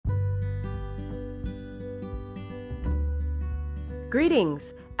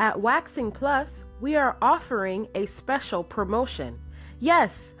Greetings! At Waxing Plus, we are offering a special promotion.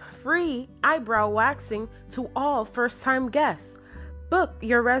 Yes, free eyebrow waxing to all first-time guests. Book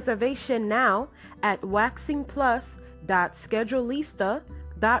your reservation now at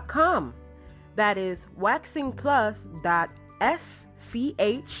waxingplus.schedulista.com. That is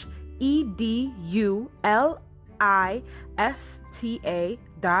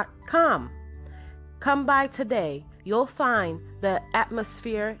waxingplus.schedulista.com. Come by today. You'll find the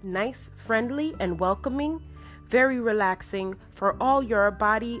atmosphere nice, friendly, and welcoming, very relaxing for all your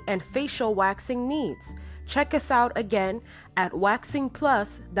body and facial waxing needs. Check us out again at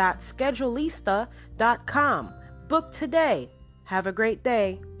waxingplus.schedulista.com. Book today. Have a great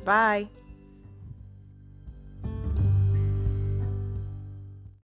day. Bye.